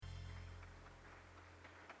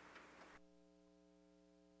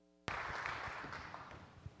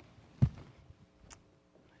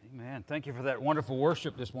Amen. Thank you for that wonderful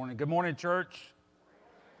worship this morning. Good morning, church.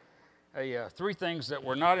 Hey, three things that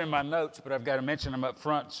were not in my notes, but I've got to mention them up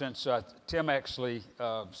front since Tim actually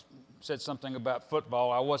said something about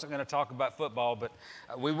football. I wasn't going to talk about football, but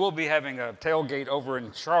we will be having a tailgate over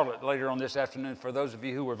in Charlotte later on this afternoon. For those of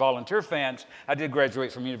you who were volunteer fans, I did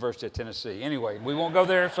graduate from University of Tennessee. Anyway, we won't go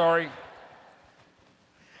there, sorry.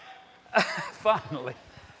 Finally.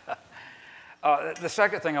 The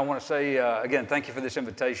second thing I want to say, again, thank you for this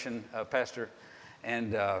invitation, Pastor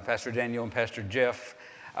Daniel and Pastor Jeff.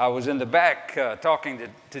 I was in the back talking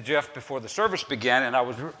to Jeff before the service began, and I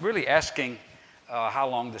was really asking how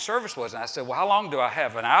long the service was. And I said, well, how long do I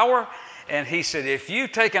have, an hour? And he said, if you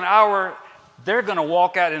take an hour, they're going to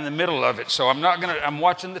walk out in the middle of it, so I'm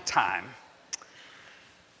watching the time.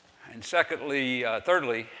 And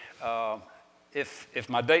thirdly, if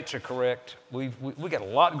my dates are correct, we got a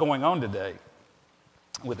lot going on today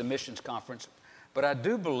with the missions conference, but I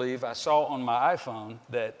do believe I saw on my iPhone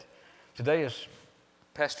that today is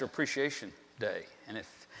Pastor Appreciation Day. And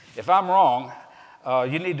if I'm wrong,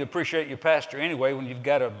 you need to appreciate your pastor anyway when you've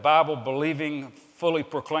got a Bible-believing, fully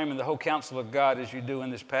proclaiming the whole counsel of God as you do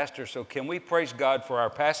in this pastor. So can we praise God for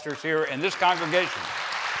our pastors here in this congregation?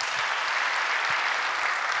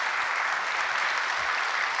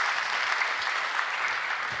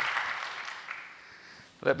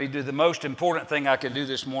 Let me do the most important thing I could do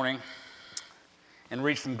this morning and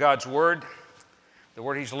read from God's Word, the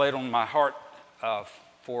Word He's laid on my heart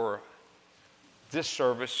for this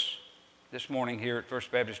service this morning here at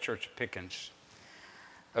First Baptist Church of Pickens.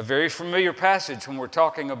 A very familiar passage when we're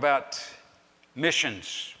talking about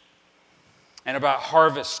missions and about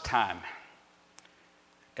harvest time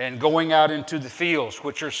and going out into the fields,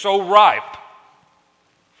 which are so ripe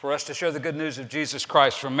for us to share the good news of Jesus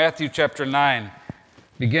Christ, from Matthew chapter 9.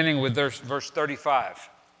 Beginning with verse 35.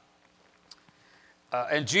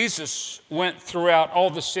 And Jesus went throughout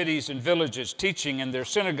all the cities and villages, teaching in their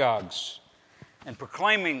synagogues and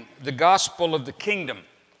proclaiming the gospel of the kingdom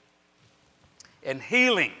and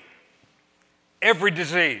healing every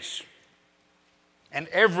disease and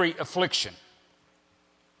every affliction.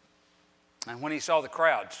 And when he saw the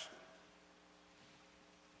crowds,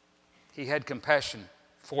 he had compassion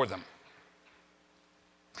for them,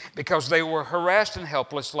 because they were harassed and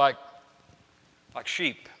helpless like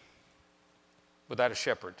sheep without a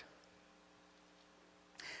shepherd.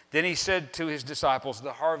 Then he said to his disciples,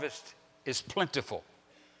 the harvest is plentiful,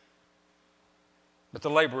 but the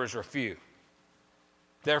laborers are few.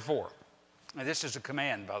 Therefore, and this is a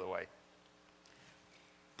command, by the way,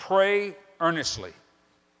 pray earnestly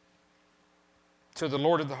to the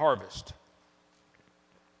Lord of the harvest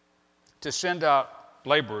to send out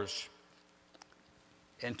laborers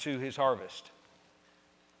into his harvest.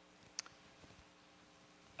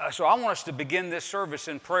 So I want us to begin this service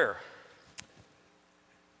in prayer,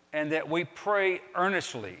 and that we pray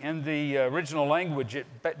earnestly. In the original language,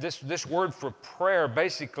 this word for prayer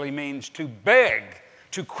basically means to beg,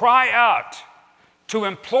 to cry out, to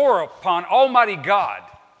implore upon Almighty God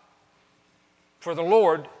for the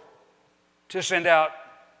Lord to send out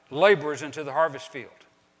laborers into the harvest field.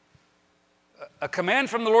 A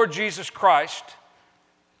command from the Lord Jesus Christ,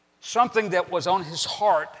 something that was on his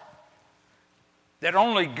heart, that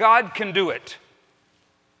only God can do it.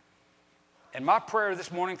 And my prayer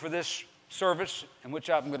this morning for this service, in which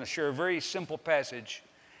I'm going to share a very simple passage,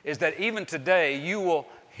 is that even today you will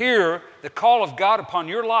hear the call of God upon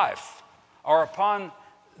your life, or upon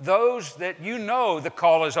those that you know the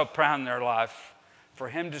call is upon their life, for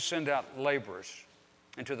him to send out laborers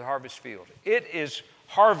into the harvest field. It is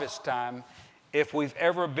harvest time, if we've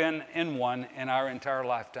ever been in one in our entire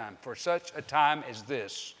lifetime. For such a time as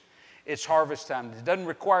this, it's harvest time. It doesn't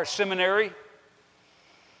require seminary.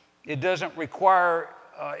 It doesn't require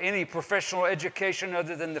any professional education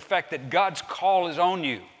other than the fact that God's call is on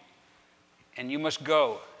you, and you must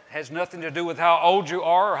go. It has nothing to do with how old you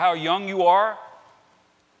are or how young you are.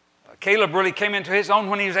 Caleb really came into his own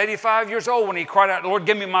when he was 85 years old, when he cried out, Lord,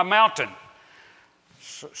 give me my mountain.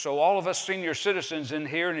 So all of us senior citizens in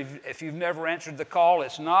here, and if you've never answered the call,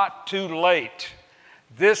 it's not too late.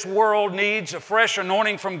 This world needs a fresh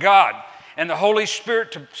anointing from God and the Holy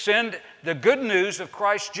Spirit to send the good news of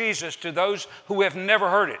Christ Jesus to those who have never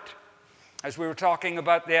heard it. As we were talking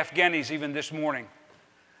about the Afghanis even this morning,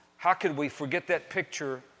 how could we forget that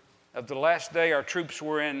picture of the last day our troops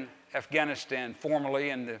were in Afghanistan formally,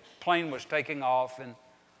 and the plane was taking off, and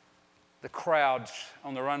the crowds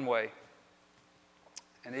on the runway,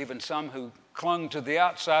 and even some who clung to the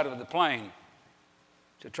outside of the plane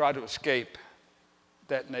to try to escape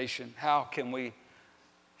that nation. How can we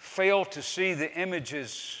fail to see the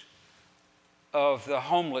images of the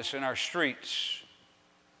homeless in our streets,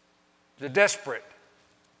 the desperate,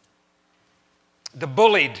 the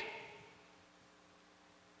bullied,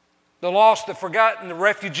 the lost, the forgotten, the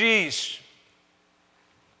refugees,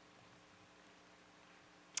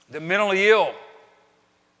 the mentally ill,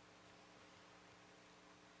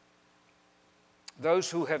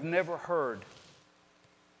 those who have never heard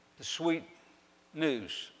the sweet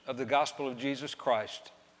news of the gospel of Jesus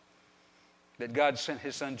Christ, that God sent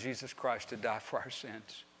His Son Jesus Christ to die for our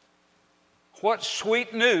sins. What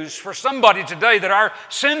sweet news for somebody today that our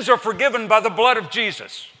sins are forgiven by the blood of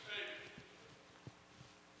Jesus.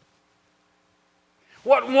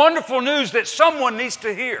 What wonderful news that someone needs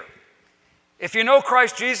to hear. If you know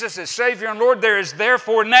Christ Jesus as Savior and Lord, there is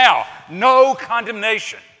therefore now no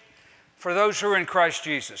condemnation for those who are in Christ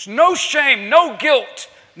Jesus. No shame, no guilt,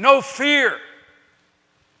 no fear.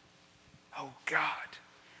 Oh God,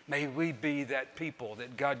 may we be that people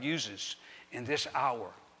that God uses in this hour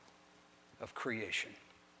of creation.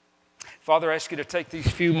 Father, I ask you to take these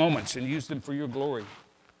few moments and use them for your glory.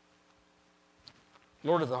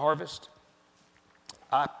 Lord of the harvest,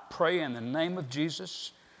 I pray in the name of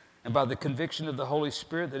Jesus and by the conviction of the Holy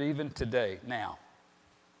Spirit that even today, now,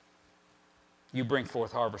 you bring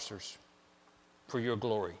forth harvesters for your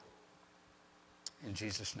glory. In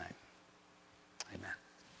Jesus' name, amen.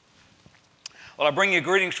 Well, I bring you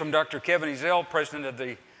greetings from Dr. Kevin Ezell, president of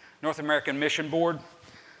the North American Mission Board.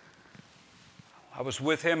 I was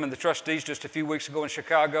with him and the trustees just a few weeks ago in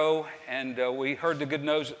Chicago, and we heard the good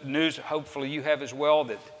news, hopefully you have as well,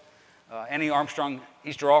 that Annie Armstrong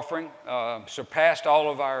Easter offering surpassed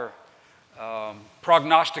all of our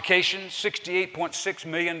prognostications, $68.6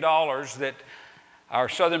 million that our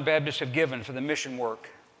Southern Baptists have given for the mission work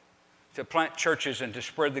to plant churches and to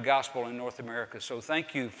spread the gospel in North America. So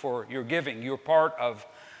thank you for your giving. You're part of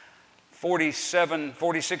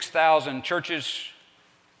 46,000 churches,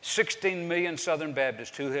 16 million Southern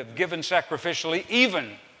Baptists who have given sacrificially, even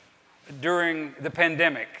during the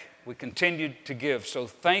pandemic. We continued to give. So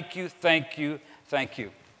thank you, thank you, thank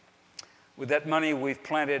you. With that money, we've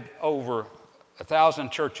planted over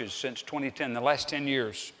 1,000 churches since 2010, the last 10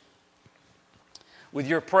 years. With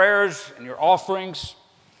your prayers and your offerings,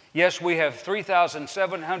 yes, we have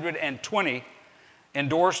 3,720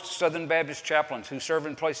 endorsed Southern Baptist chaplains who serve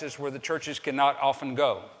in places where the churches cannot often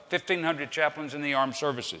go. 1,500 chaplains in the armed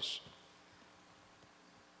services.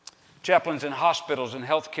 Chaplains in hospitals and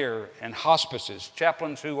healthcare and hospices.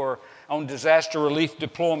 Chaplains who are on disaster relief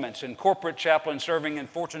deployments, and corporate chaplains serving in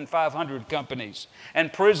Fortune 500 companies,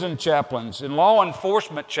 and prison chaplains, and law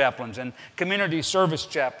enforcement chaplains, and community service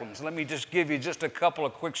chaplains. Let me just give you just a couple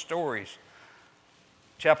of quick stories.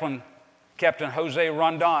 Chaplain Captain Jose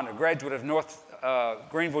Rondon, a graduate of North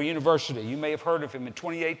Greenville University. You may have heard of him. In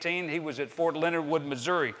 2018, he was at Fort Leonard Wood,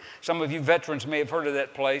 Missouri. Some of you veterans may have heard of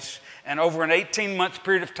that place. And over an 18-month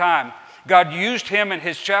period of time, God used him and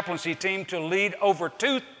his chaplaincy team to lead over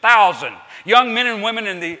 2,000 young men and women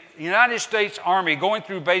in the United States Army going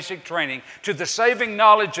through basic training to the saving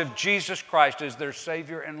knowledge of Jesus Christ as their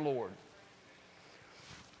Savior and Lord.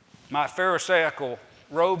 My Pharisaical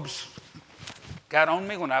robes got on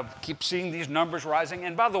me when I keep seeing these numbers rising.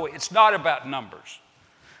 And by the way, it's not about numbers.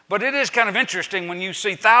 But it is kind of interesting when you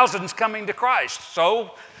see thousands coming to Christ.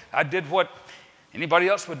 So I did what anybody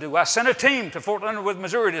else would do. I sent a team to Fort Leonard Wood,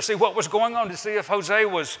 Missouri to see what was going on, to see if Jose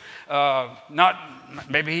was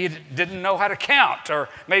maybe he didn't know how to count, or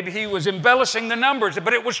maybe he was embellishing the numbers,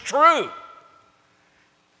 but it was true.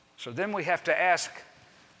 So then we have to ask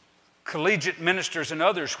collegiate ministers and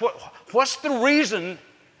others, what's the reason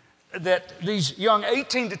that these young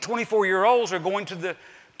 18 to 24-year-olds are going to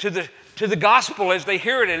the gospel as they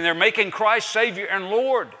hear it, and they're making Christ Savior and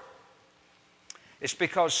Lord? It's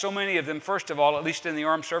because so many of them, first of all, at least in the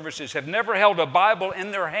armed services, have never held a Bible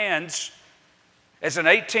in their hands. As an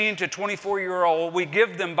 18 to 24-year-old, we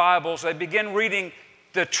give them Bibles. They begin reading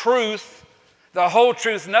the truth, the whole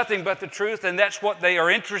truth, nothing but the truth, and that's what they are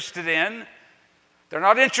interested in. They're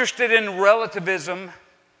not interested in relativism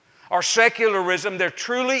or secularism. They're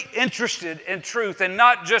truly interested in truth, and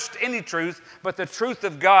not just any truth, but the truth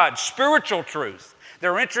of God, spiritual truth.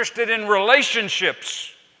 They're interested in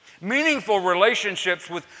relationships, meaningful relationships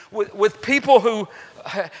with people who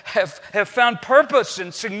have found purpose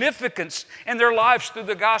and significance in their lives through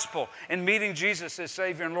the gospel and meeting Jesus as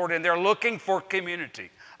Savior and Lord, and they're looking for community.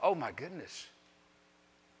 Oh my goodness.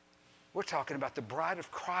 We're talking about the bride of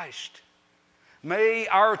Christ. May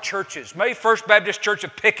our churches, may First Baptist Church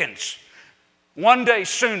of Pickens one day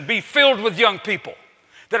soon be filled with young people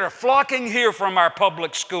that are flocking here from our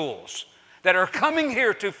public schools, that are coming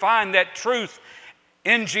here to find that truth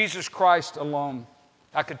in Jesus Christ alone.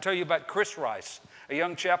 I could tell you about Chris Rice, a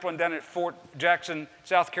young chaplain down at Fort Jackson,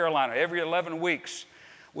 South Carolina. Every 11 weeks,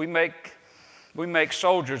 we make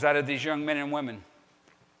soldiers out of these young men and women.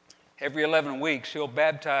 Every 11 weeks, he'll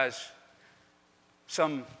baptize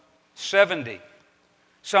some 70,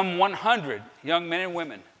 some 100 young men and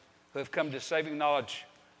women who have come to saving knowledge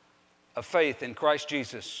of faith in Christ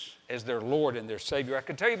Jesus as their Lord and their Savior. I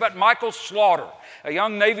can tell you about Michael Slaughter, a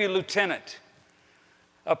young Navy lieutenant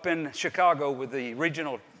up in Chicago with the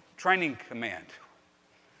Regional Training Command,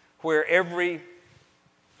 where every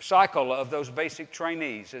cycle of those basic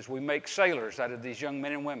trainees, as we make sailors out of these young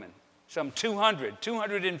men and women, some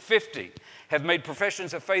 250 have made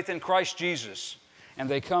professions of faith in Christ Jesus, and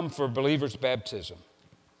they come for believers' baptism.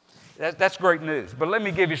 That's great news. But let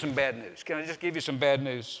me give you some bad news. Can I just give you some bad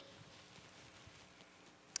news?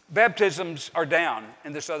 Baptisms are down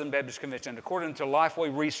in the Southern Baptist Convention. According to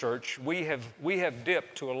Lifeway research, we have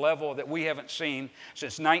dipped to a level that we haven't seen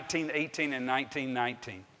since 1918 and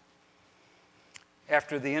 1919.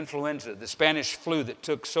 After the influenza, the Spanish flu that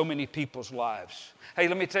took so many people's lives. Hey,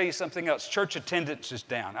 let me tell you something else. Church attendance is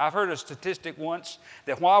down. I've heard a statistic once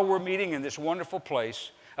that while we're meeting in this wonderful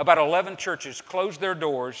place, about 11 churches close their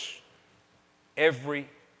doors every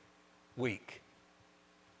week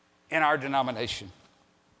in our denomination.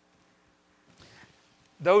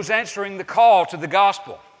 Those answering the call to the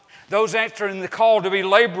gospel, those answering the call to be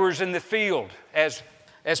laborers in the field as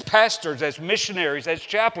pastors, as missionaries, as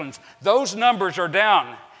chaplains, those numbers are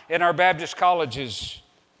down in our Baptist colleges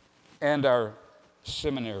and our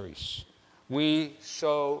seminaries. We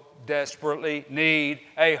so desperately need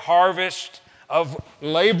a harvest of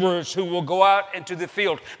laborers who will go out into the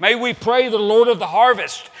field. May we pray the Lord of the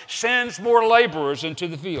harvest sends more laborers into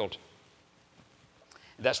the field.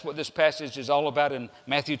 That's what this passage is all about in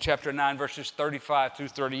Matthew chapter 9, verses 35 through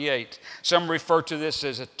 38. Some refer to this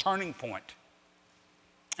as a turning point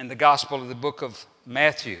in the gospel of the book of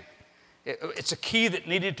Matthew. It's a key that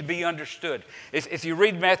needed to be understood. If you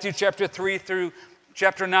read Matthew chapter 3 through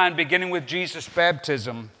chapter 9, beginning with Jesus'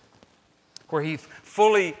 baptism, where he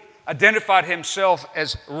fully identified himself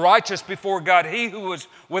as righteous before God, he who was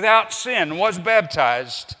without sin was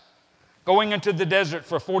baptized, going into the desert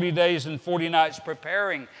for 40 days and 40 nights,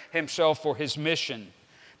 preparing himself for his mission,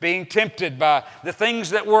 being tempted by the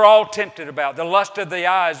things that we're all tempted about, the lust of the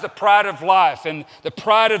eyes, the pride of life, and the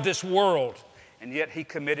pride of this world. And yet he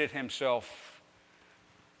committed himself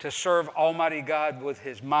to serve Almighty God with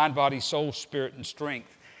his mind, body, soul, spirit, and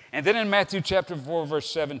strength. And then in Matthew chapter 4,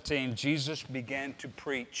 verse 17, Jesus began to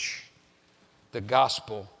preach the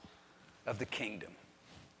gospel of the kingdom.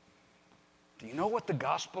 Do you know what the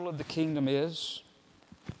gospel of the kingdom is?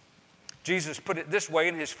 Jesus put it this way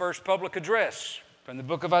in his first public address from the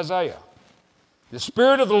book of Isaiah. The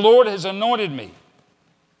Spirit of the Lord has anointed me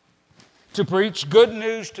to preach good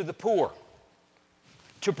news to the poor,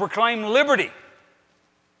 to proclaim liberty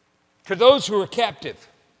to those who are captive,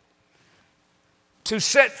 to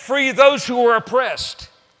set free those who are oppressed,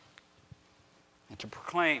 and to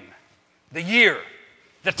proclaim the year,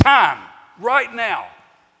 the time, right now,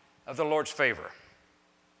 of the Lord's favor.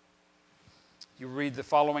 You read the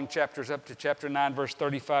following chapters up to chapter 9, verse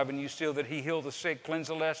 35, and you see that he healed the sick, cleansed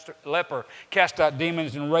the leper, cast out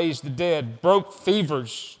demons, and raised the dead, broke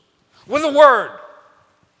fevers with a word,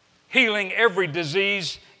 healing every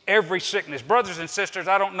disease, every sickness. Brothers and sisters,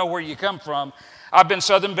 I don't know where you come from. I've been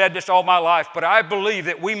Southern Baptist all my life, but I believe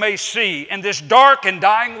that we may see in this dark and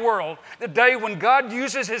dying world the day when God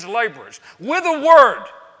uses his laborers with a word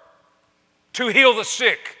to heal the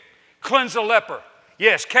sick, cleanse the leper,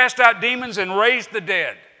 yes, cast out demons and raise the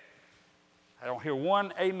dead. I don't hear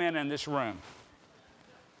one amen in this room.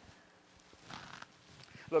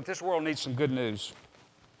 Look, this world needs some good news.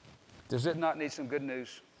 Does it not need some good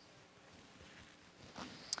news?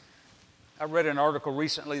 I read an article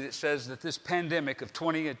recently that says that this pandemic of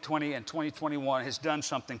 2020 and 2021 has done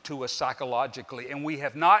something to us psychologically, and we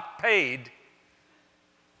have not paid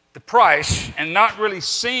the price and not really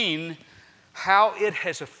seen how it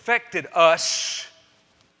has affected us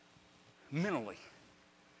mentally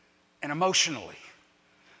and emotionally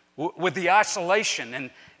with the isolation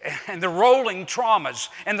and the rolling traumas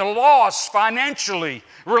and the loss financially,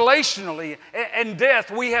 relationally, and death.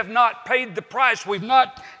 We have not paid the price. We've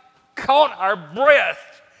not caught our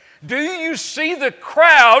breath. Do you see the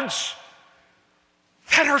crowds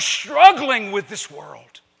that are struggling with this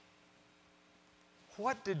world?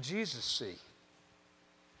 What did Jesus see?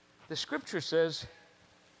 The scripture says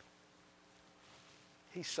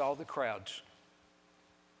he saw the crowds.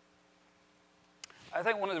 I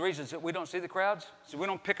think one of the reasons that we don't see the crowds is we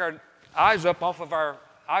don't pick our eyes up off of our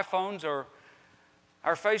iPhones or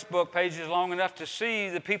Our Facebook page is long enough to see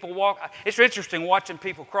the people walk. It's interesting watching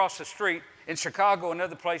people cross the street in Chicago and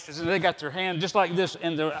other places, and they got their hand just like this.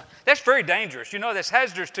 That's very dangerous. You know, that's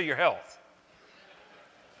hazardous to your health.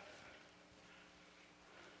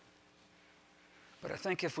 But I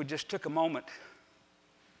think if we just took a moment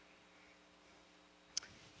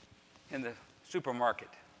in the supermarket,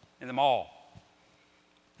 in the mall,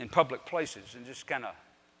 in public places, and just kind of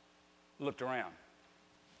looked around,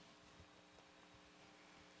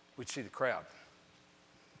 we'd see the crowd.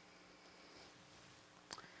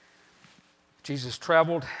 Jesus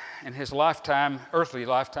traveled in his lifetime, earthly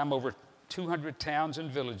lifetime, over 200 towns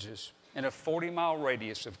and villages in a 40-mile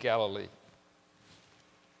radius of Galilee.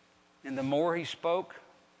 And the more he spoke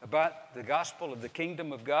about the gospel of the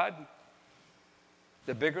kingdom of God,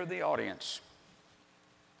 the bigger the audience.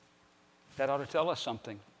 That ought to tell us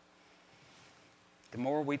something. The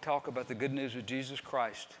more we talk about the good news of Jesus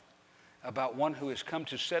Christ, about one who has come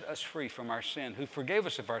to set us free from our sin, who forgave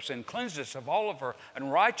us of our sin, cleansed us of all of our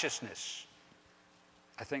unrighteousness,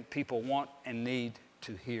 I think people want and need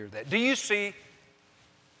to hear that. Do you see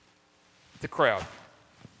the crowd?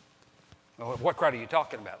 Well, what crowd are you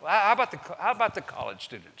talking about? How about the college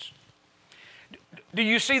students? Do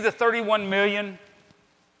you see the 31 million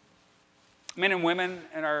men and women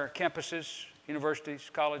in our campuses, universities,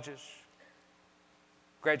 colleges,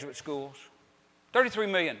 graduate schools? 33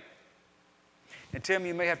 million. And Tim,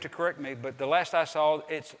 you may have to correct me, but the last I saw,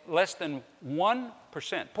 it's less than 1%,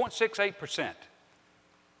 0.68%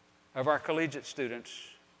 of our collegiate students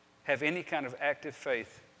have any kind of active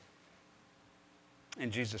faith in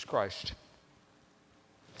Jesus Christ.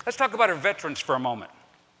 Let's talk about our veterans for a moment.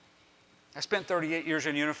 I spent 38 years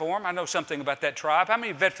in uniform. I know something about that tribe. How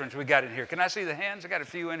many veterans we got in here? Can I see the hands? I got a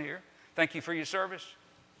few in here. Thank you for your service.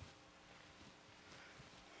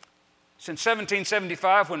 Since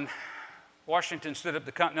 1775, when Washington stood up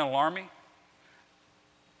the Continental Army,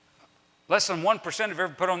 less than 1% have ever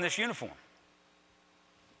put on this uniform.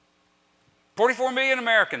 44 million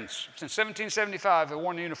Americans since 1775 have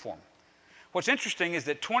worn the uniform. What's interesting is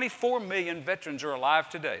that 24 million veterans are alive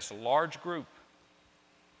today. It's a large group.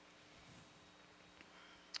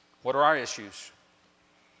 What are our issues?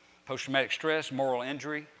 Post-traumatic stress, moral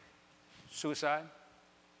injury, suicide.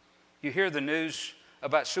 You hear the news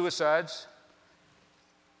about suicides.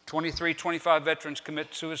 23, 25 veterans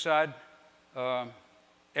commit suicide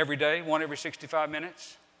every day, one every 65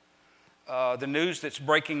 minutes. The news that's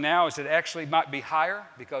breaking now is that it actually might be higher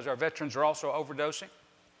because our veterans are also overdosing.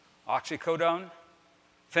 Oxycodone,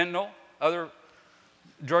 fentanyl, other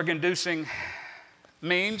drug-inducing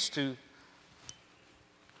means to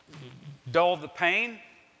dull the pain.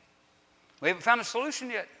 We haven't found a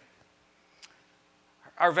solution yet.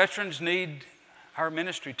 Our veterans need our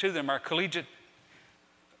ministry to them. Our collegiate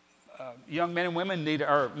young men and women need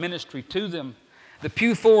our ministry to them. The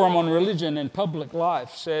Pew Forum on Religion and Public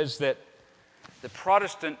Life says that the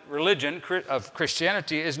Protestant religion of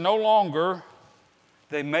Christianity is no longer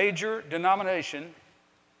the major denomination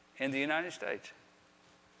in the United States.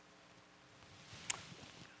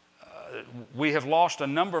 We have lost a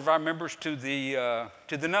number of our members to the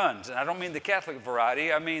nuns. And I don't mean the Catholic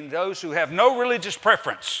variety. I mean those who have no religious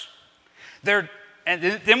preference. And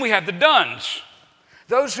then we have the dones,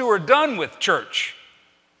 those who are done with church.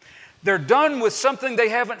 They're done with something they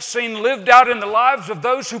haven't seen lived out in the lives of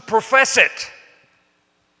those who profess it.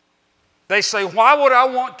 They say, why would I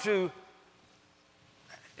want to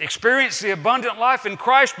experience the abundant life in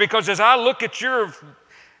Christ? Because as I look at your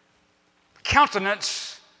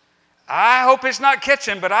countenance, I hope it's not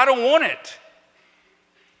catching, but I don't want it.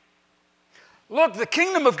 Look, the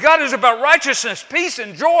kingdom of God is about righteousness, peace,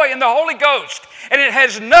 and joy in the Holy Ghost. And it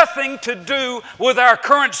has nothing to do with our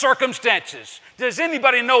current circumstances. Does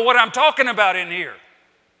anybody know what I'm talking about in here?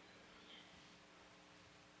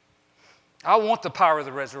 I want the power of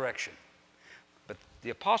the resurrection. But the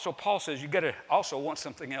Apostle Paul says you've got to also want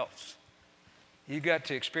something else. You've got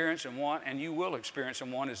to experience and want, and you will experience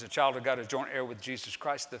and want as a child of God, a joint heir with Jesus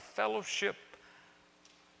Christ, the fellowship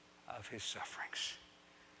of his sufferings.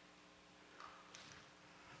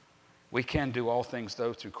 We can do all things,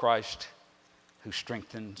 though, through Christ who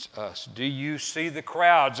strengthens us. Do you see the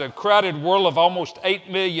crowds? A crowded world of almost 8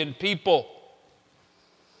 million people.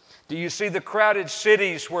 Do you see the crowded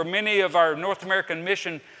cities where many of our North American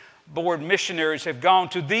Mission Board missionaries have gone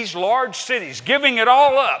to these large cities, giving it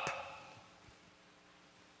all up,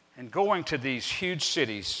 and going to these huge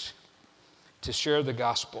cities to share the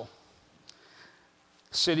gospel?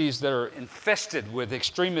 Cities that are infested with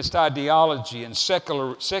extremist ideology and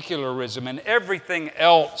secularism and everything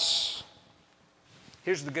else.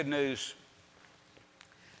 Here's the good news.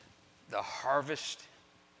 The harvest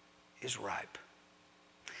is ripe.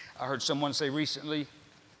 I heard someone say recently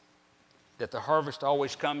that the harvest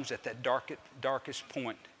always comes at that darkest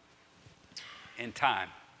point in time.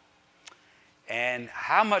 And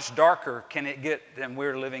how much darker can it get than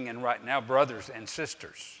we're living in right now, brothers and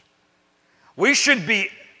sisters? We should be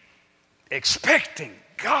expecting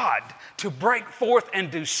God to break forth and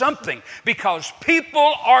do something because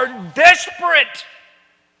people are desperate.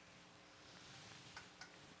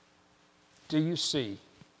 Do you see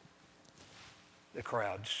the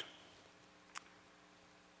crowds?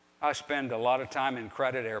 I spend a lot of time in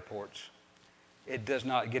crowded airports. It does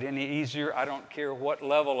not get any easier. I don't care what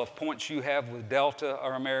level of points you have with Delta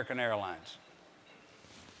or American Airlines.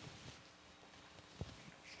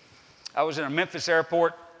 I was in a Memphis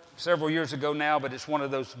airport several years ago now, but it's one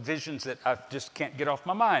of those visions that I just can't get off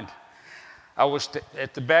my mind. I was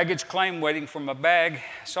at the baggage claim waiting for my bag.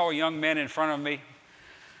 I saw a young man in front of me,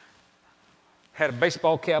 had a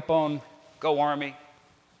baseball cap on, go Army.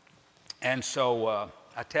 And so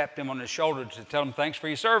I tapped him on the shoulder to tell him thanks for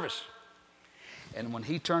your service. And when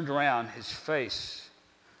he turned around, his face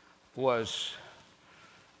was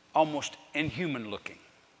almost inhuman looking,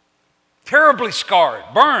 terribly scarred,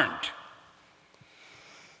 burned.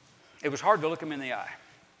 It was hard to look him in the eye.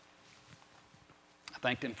 I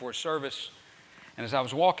thanked him for his service. And as I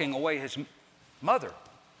was walking away, his mother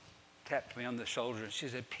tapped me on the shoulder and she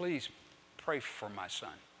said, "Please pray for my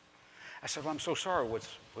son." I said, "Well, I'm so sorry.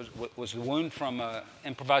 Was the wound from an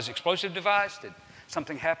improvised explosive device? Did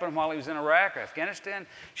something happen while he was in Iraq or Afghanistan?"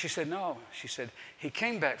 She said, "No." She said, "He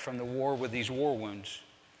came back from the war with these war wounds,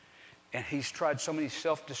 and he's tried so many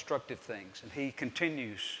self-destructive things, and he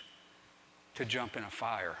continues to jump in a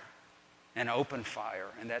fire, an open fire,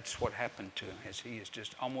 and that's what happened to him, as he is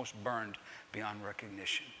just almost burned beyond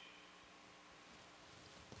recognition."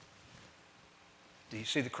 Do you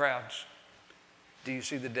see the crowds? Do you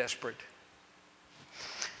see the desperate?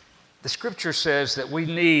 The scripture says that we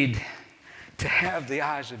need to have the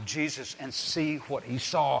eyes of Jesus and see what he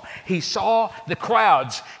saw. He saw the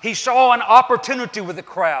crowds. He saw an opportunity with the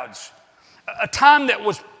crowds. A time that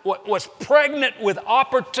was pregnant with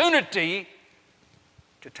opportunity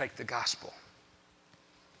to take the gospel.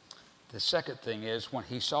 The second thing is, when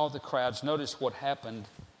he saw the crowds, notice what happened.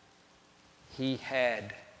 He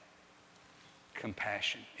had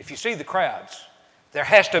compassion. If you see the crowds, there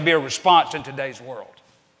has to be a response in today's world.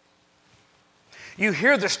 You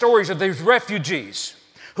hear the stories of these refugees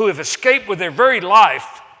who have escaped with their very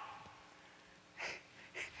life.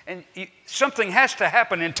 And something has to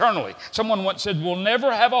happen internally. Someone once said, "We'll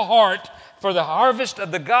never have a heart for the harvest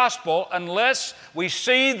of the gospel unless we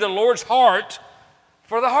see the Lord's heart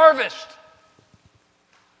for the harvest."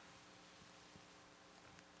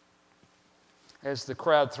 As the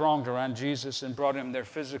crowd thronged around Jesus and brought him their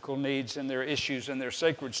physical needs and their issues and their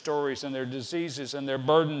sacred stories and their diseases and their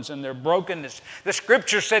burdens and their brokenness, the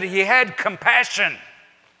scripture said he had compassion.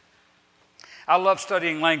 I love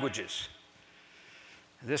studying languages.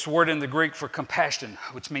 This word in the Greek for compassion,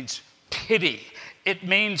 which means pity, it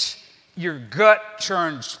means your gut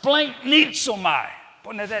churns. Splanknitsomai.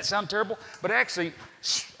 Doesn't that sound terrible? But actually,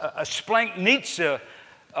 a splanknitsa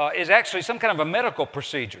is actually some kind of a medical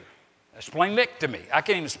procedure. A splenectomy. I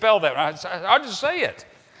can't even spell that. I'll just say it.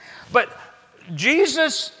 But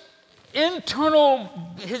Jesus'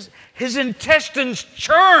 his intestines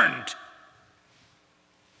churned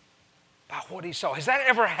by what he saw. Has that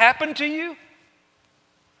ever happened to you?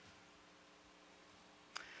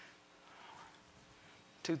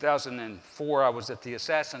 In 2004, I was at the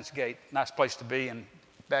Assassin's Gate, nice place to be in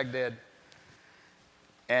Baghdad,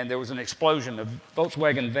 and there was an explosion. A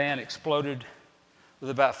Volkswagen van exploded with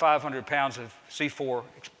about 500 pounds of C4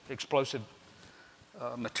 explosive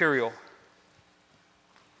material.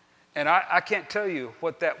 And I can't tell you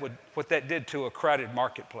what that did to a crowded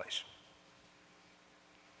marketplace.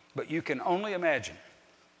 But you can only imagine.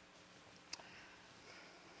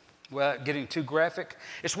 Without getting too graphic,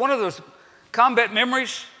 it's one of those combat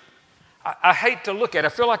memories I hate to look at. I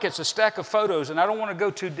feel like it's a stack of photos, and I don't want to go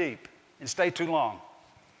too deep and stay too long.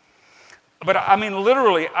 But I mean,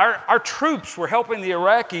 literally, our troops were helping the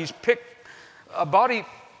Iraqis pick body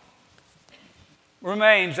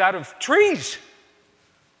remains out of trees.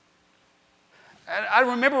 And I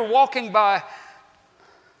remember walking by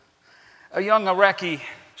a young Iraqi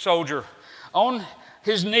soldier on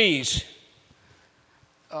his knees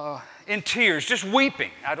in tears, just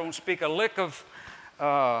weeping. I don't speak a lick of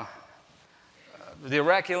the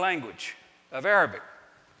Iraqi language, of Arabic.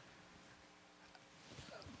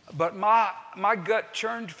 But my gut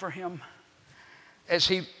churned for him as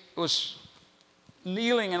he was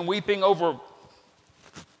kneeling and weeping over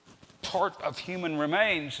part of human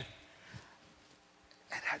remains.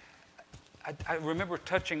 I remember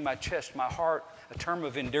touching my chest, my heart, a term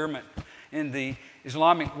of endearment in the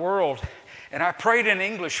Islamic world. And I prayed in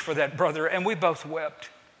English for that brother, and we both wept.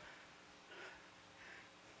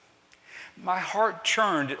 My heart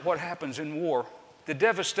churned at what happens in war, the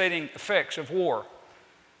devastating effects of war.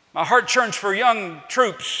 My heart churns for young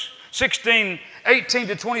troops, 16, 18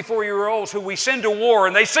 to 24-year-olds who we send to war,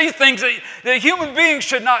 and they see things that human beings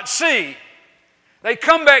should not see. They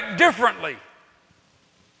come back differently,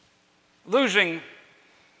 losing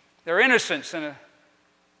their innocence and a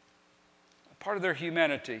part of their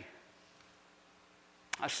humanity.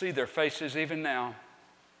 I see their faces even now.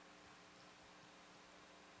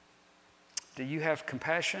 Do you have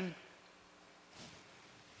compassion?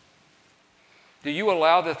 Do you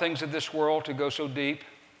allow the things of this world to go so deep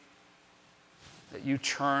that you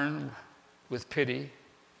churn with pity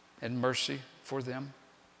and mercy for them?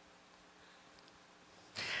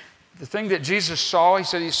 The thing that Jesus saw, he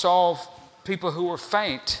said he saw people who were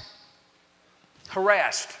faint,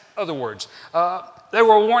 harassed, other words. They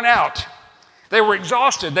were worn out. They were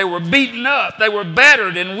exhausted. They were beaten up. They were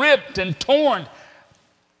battered and ripped and torn.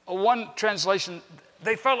 One translation,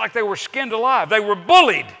 they felt like they were skinned alive. They were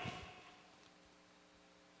bullied.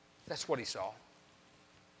 That's what he saw.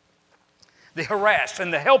 The harassed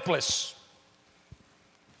and the helpless.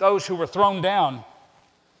 Those who were thrown down.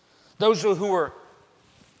 Those who were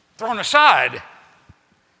thrown aside.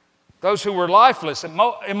 Those who were lifeless,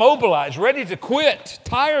 immobilized, ready to quit,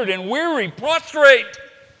 tired and weary, prostrate.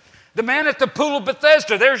 The man at the pool of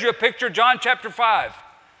Bethesda, there's your picture, John chapter 5.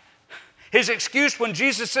 His excuse when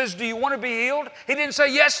Jesus says, do you want to be healed? He didn't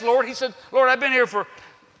say, yes, Lord. He said, Lord, I've been here for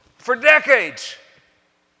decades.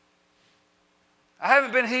 I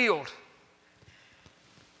haven't been healed.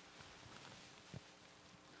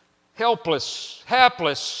 Helpless,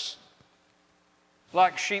 hapless,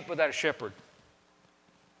 like sheep without a shepherd.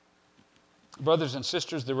 Brothers and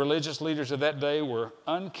sisters, the religious leaders of that day were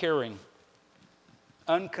uncaring,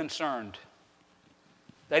 unconcerned.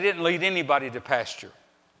 They didn't lead anybody to pasture.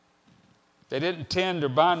 They didn't tend or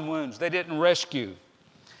bind wounds. They didn't rescue.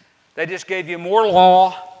 They just gave you more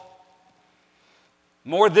law,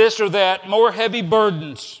 more this or that, more heavy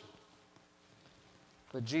burdens.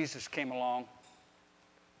 But Jesus came along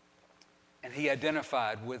and he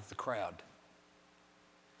identified with the crowd.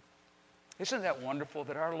 Isn't that wonderful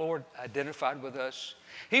that our Lord identified with us?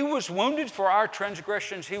 He was wounded for our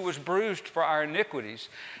transgressions. He was bruised for our iniquities.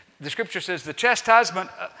 The scripture says the chastisement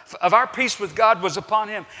of our peace with God was upon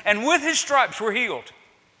him, and with his stripes we're healed.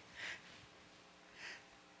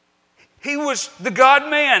 He was the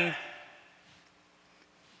God-man.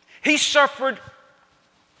 He suffered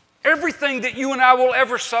everything that you and I will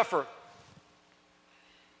ever suffer,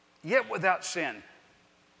 yet without sin.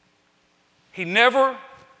 He never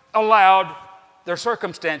allowed their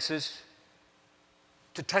circumstances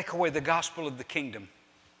to take away the gospel of the kingdom,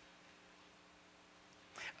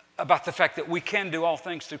 about the fact that we can do all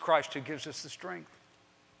things through Christ who gives us the strength.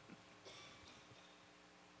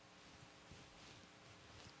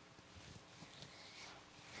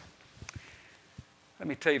 Let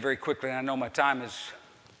me tell you very quickly, and I know my time is,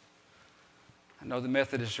 I know the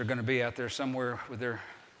Methodists are going to be out there somewhere with their,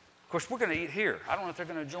 of course we're going to eat here. I don't know if they're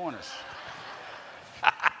going to join us.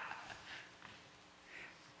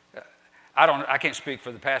 I can't speak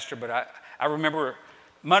for the pastor, but I remember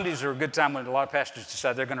Mondays are a good time when a lot of pastors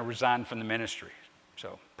decide they're going to resign from the ministry.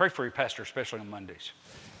 So pray for your pastor, especially on Mondays.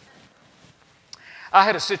 I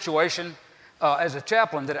had a situation as a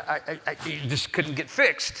chaplain that I just couldn't get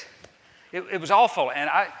fixed. It was awful, and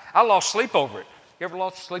I lost sleep over it. You ever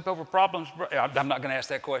lost sleep over problems? I'm not going to ask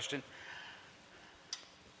that question.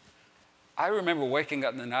 I remember waking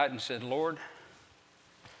up in the night and said, Lord,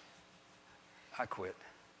 I quit.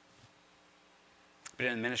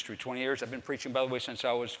 Been in the ministry 20 years. I've been preaching, by the way, since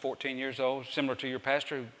I was 14 years old, similar to your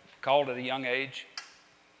pastor who called at a young age.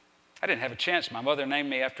 I didn't have a chance. My mother named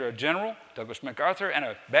me after a general, Douglas MacArthur, and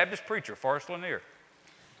a Baptist preacher, Forrest Lanier.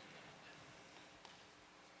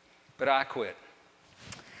 But I quit.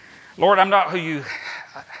 Lord, I'm not who you...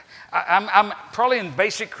 I'm probably in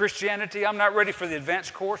basic Christianity. I'm not ready for the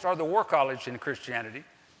advanced course or the war college in Christianity.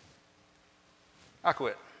 I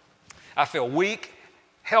quit. I feel weak,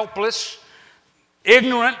 helpless,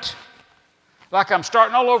 ignorant, like I'm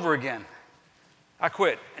starting all over again. I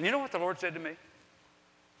quit. And you know what the Lord said to me?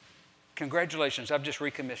 Congratulations, I've just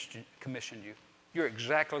recommissioned you. You're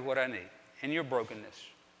exactly what I need in your brokenness.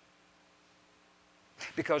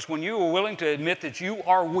 Because when you are willing to admit that you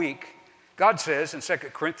are weak, God says in 2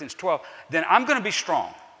 Corinthians 12, then I'm going to be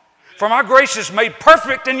strong. For my grace is made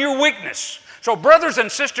perfect in your weakness. So brothers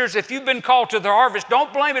and sisters, if you've been called to the harvest,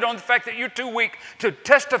 don't blame it on the fact that you're too weak to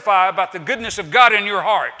testify about the goodness of God in your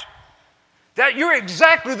heart. That you're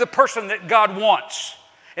exactly the person that God wants.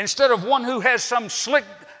 Instead of one who has some slick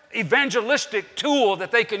evangelistic tool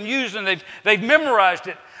that they can use and they've memorized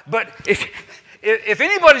it. But if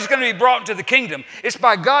anybody's going to be brought into the kingdom, it's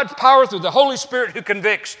by God's power through the Holy Spirit who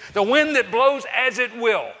convicts. The wind that blows as it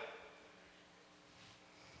will.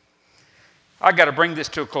 I got to bring this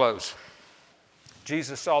to a close.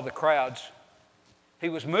 Jesus saw the crowds. He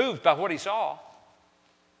was moved by what he saw.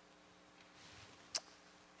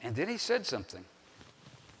 And then he said something.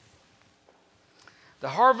 The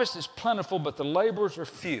harvest is plentiful, but the laborers are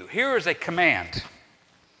few. Here is a command.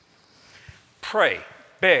 Pray,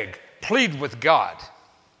 beg, plead with God,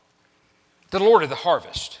 the Lord of the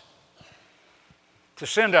harvest, to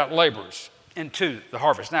send out laborers into the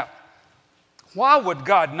harvest. Now, why would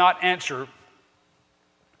God not answer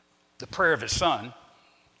the prayer of his son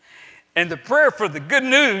and the prayer for the good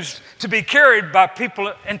news to be carried by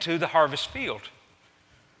people into the harvest field?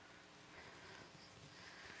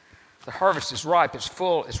 The harvest is ripe, it's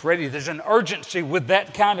full, it's ready. There's an urgency with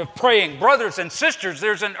that kind of praying. Brothers and sisters,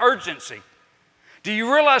 there's an urgency. Do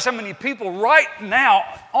you realize how many people right now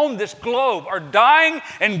on this globe are dying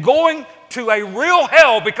and going to a real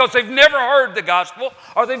hell because they've never heard the gospel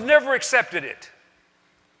or they've never accepted it?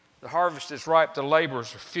 The harvest is ripe, the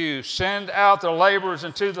laborers are few. Send out the laborers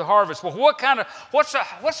into the harvest. Well, what's a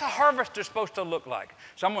harvester supposed to look like?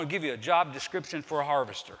 So I'm going to give you a job description for a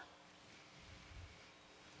harvester.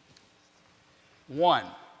 1,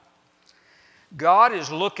 God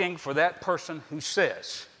is looking for that person who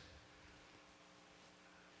says,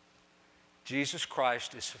 Jesus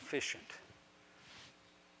Christ is sufficient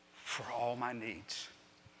for all my needs.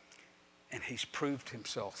 And he's proved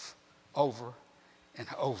himself over and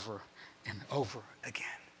over and over again.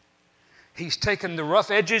 He's taken the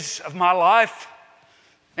rough edges of my life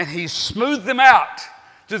and he's smoothed them out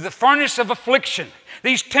through the furnace of affliction.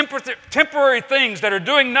 These temporary things that are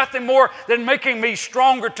doing nothing more than making me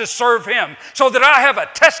stronger to serve him so that I have a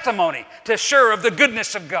testimony to share of the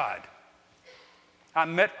goodness of God. I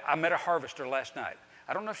met a harvester last night.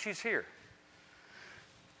 I don't know if she's here.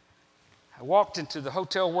 I walked into the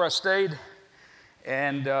hotel where I stayed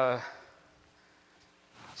and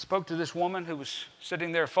spoke to this woman who was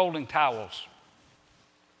sitting there folding towels.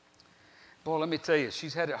 Boy, let me tell you,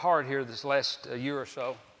 she's had it hard here this last year or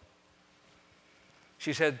so.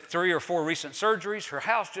 She's had 3 or 4 recent surgeries. Her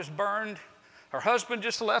house just burned. Her husband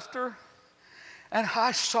just left her. And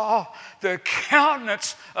I saw the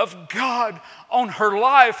countenance of God on her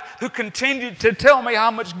life, who continued to tell me how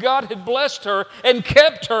much God had blessed her and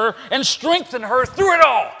kept her and strengthened her through it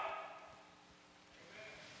all.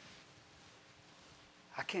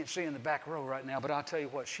 I can't see in the back row right now, but I'll tell you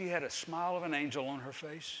what, she had a smile of an angel on her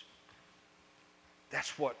face.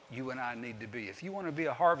 That's what you and I need to be. If you want to be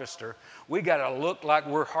a harvester, we got to look like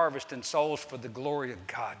we're harvesting souls for the glory of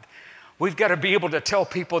God. We've got to be able to tell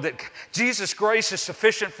people that Jesus' grace is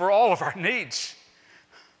sufficient for all of our needs.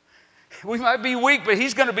 We might be weak, but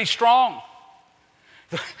he's going to be strong.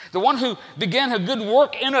 The one who began a good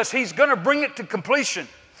work in us, he's going to bring it to completion.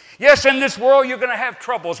 Yes, in this world you're going to have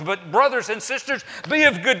troubles, but brothers and sisters, be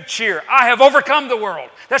of good cheer. I have overcome the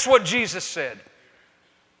world. That's what Jesus said.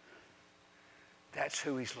 That's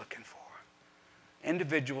who he's looking for.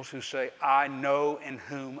 Individuals who say, I know in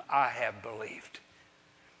whom I have believed.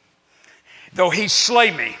 Though he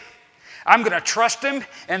slay me, I'm going to trust him,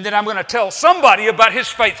 and then I'm going to tell somebody about his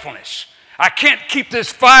faithfulness. I can't keep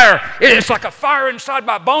this fire. It's like a fire inside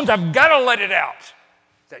my bones. I've got to let it out.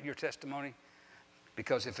 Is that your testimony?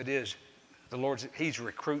 Because if it is, he's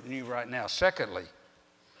recruiting you right now. Secondly,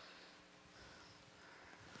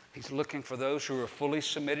 he's looking for those who are fully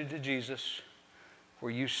submitted to Jesus,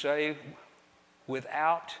 where you say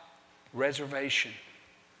without reservation,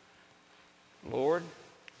 Lord,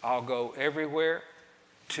 I'll go everywhere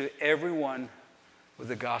to everyone with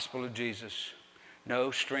the gospel of Jesus. No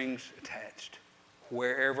strings attached.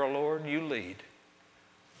 Wherever, Lord, you lead,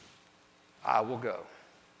 I will go.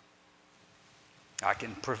 I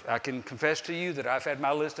can confess to you that I've had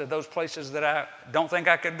my list of those places that I don't think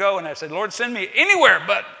I could go, and I said, Lord, send me anywhere,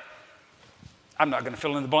 but I'm not going to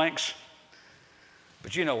fill in the blanks.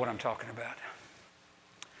 But you know what I'm talking about.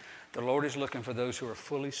 The Lord is looking for those who are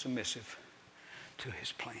fully submissive to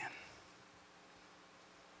his plan.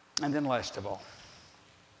 And then last of all,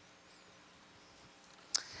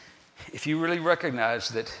 if you really recognize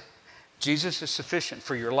that Jesus is sufficient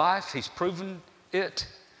for your life, he's proven it,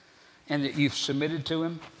 and that you've submitted to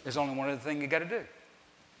him, there's only one other thing you got to do.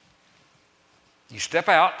 You step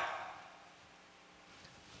out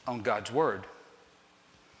on God's word,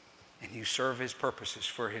 and you serve his purposes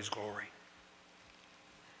for his glory.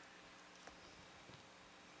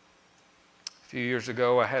 A few years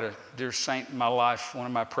ago, I had a dear saint in my life, one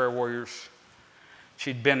of my prayer warriors.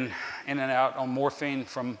 She'd been in and out on morphine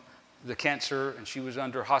from the cancer, and she was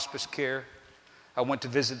under hospice care. I went to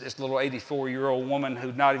visit this little 84-year-old woman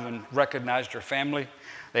who'd not even recognized her family.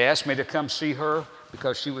 They asked me to come see her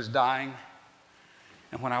because she was dying.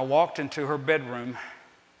 And when I walked into her bedroom,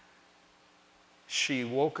 she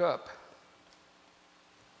woke up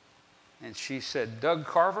and she said, "Doug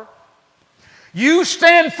Carver, you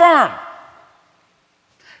stand firm.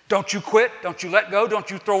 Don't you quit. Don't you let go.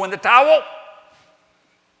 Don't you throw in the towel.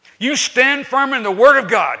 You stand firm in the Word of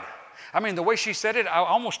God." I mean, the way she said it, I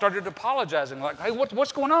almost started apologizing. Like, hey,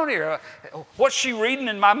 what's going on here? What's she reading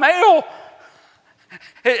in my mail?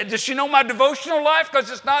 Does she know my devotional life?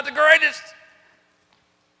 Because it's not the greatest.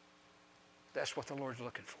 That's what the Lord's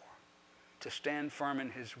looking for, to stand firm in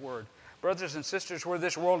his word. Brothers and sisters, where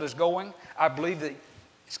this world is going, I believe that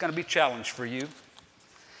it's going to be challenged for you.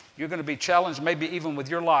 You're going to be challenged maybe even with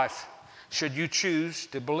your life, should you choose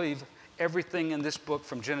to believe everything in this book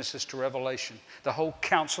from Genesis to Revelation, the whole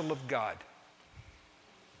counsel of God.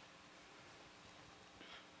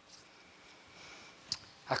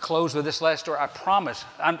 I close with this last story. I promise.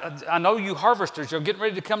 I know you harvesters, you're getting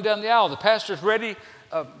ready to come down the aisle. The pastor's ready.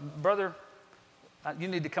 Brother, you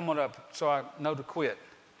need to come on up so I know to quit.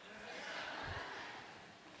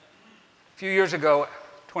 A few years ago,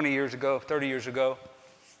 20 years ago, 30 years ago,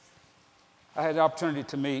 I had the opportunity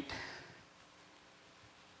to meet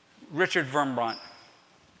Richard Vermbrant.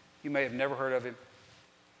 You may have never heard of him.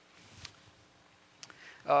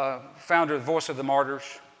 Founder of the Voice of the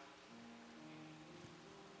Martyrs.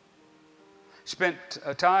 Spent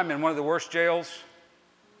time in one of the worst jails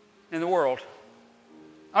in the world.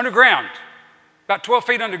 Underground. About 12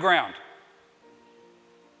 feet underground.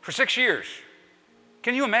 For 6 years.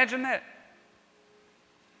 Can you imagine that?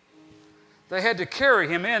 They had to carry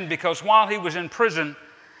him in because while he was in prison,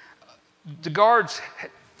 the guards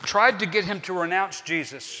tried to get him to renounce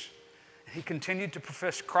Jesus. He continued to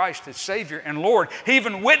profess Christ as Savior and Lord. He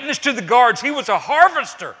even witnessed to the guards. He was a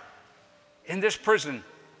harvester in this prison.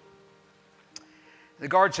 The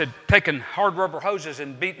guards had taken hard rubber hoses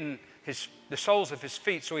and beaten the soles of his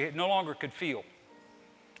feet so he no longer could feel.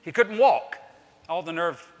 He couldn't walk. All the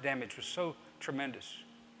nerve damage was so tremendous.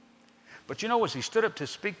 But you know, as he stood up to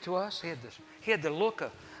speak to us, he had the look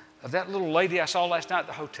of that little lady I saw last night at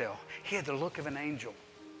the hotel. He had the look of an angel.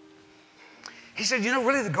 He said, you know,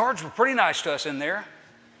 really the guards were pretty nice to us in there.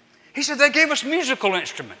 He said, they gave us musical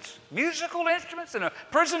instruments. Musical instruments in a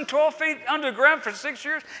prison 12 feet underground for 6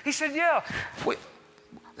 years? He said, yeah.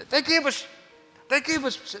 They gave us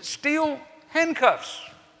steel handcuffs.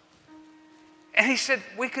 And he said,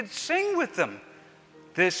 we could sing with them.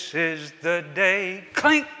 This is the day,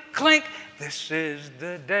 clink, clink. This is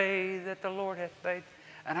the day that the Lord hath made.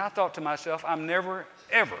 And I thought to myself, I'm never,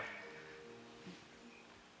 ever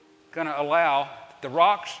going to allow the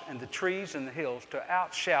rocks and the trees and the hills to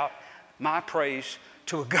outshout my praise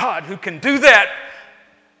to a God who can do that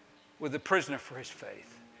with a prisoner for his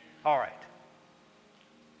faith. All right.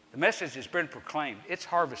 The message has been proclaimed. It's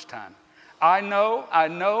harvest time. I know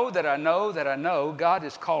God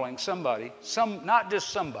is calling somebody, not just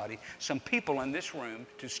somebody, some people in this room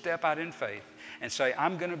to step out in faith and say,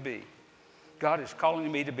 God is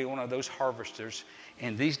calling me to be one of those harvesters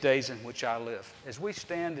in these days in which I live. As we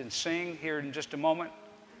stand and sing here in just a moment,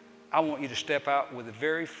 I want you to step out with the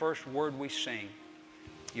very first word we sing.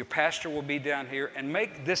 Your pastor will be down here, and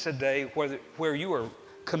make this a day where you are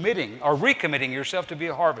committing or recommitting yourself to be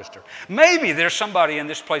a harvester. Maybe there's somebody in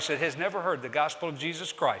this place that has never heard the gospel of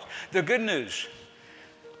Jesus Christ. The good news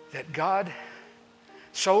that God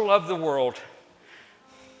so loved the world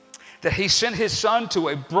that he sent his son to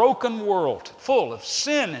a broken world full of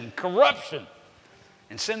sin and corruption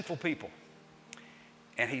and sinful people.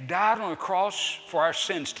 And he died on a cross for our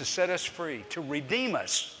sins to set us free, to redeem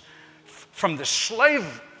us from the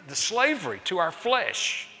slavery to our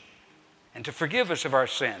flesh, and to forgive us of our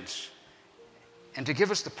sins, and to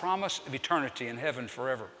give us the promise of eternity in heaven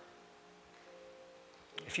forever.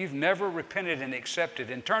 If you've never repented and accepted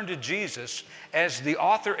and turned to Jesus as the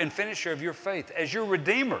author and finisher of your faith, as your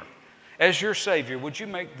Redeemer, as your Savior, would you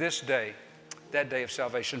make this day that day of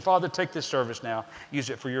salvation? Father, take this service now. Use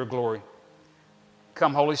it for your glory.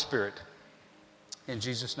 Come, Holy Spirit. In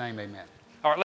Jesus' name, amen.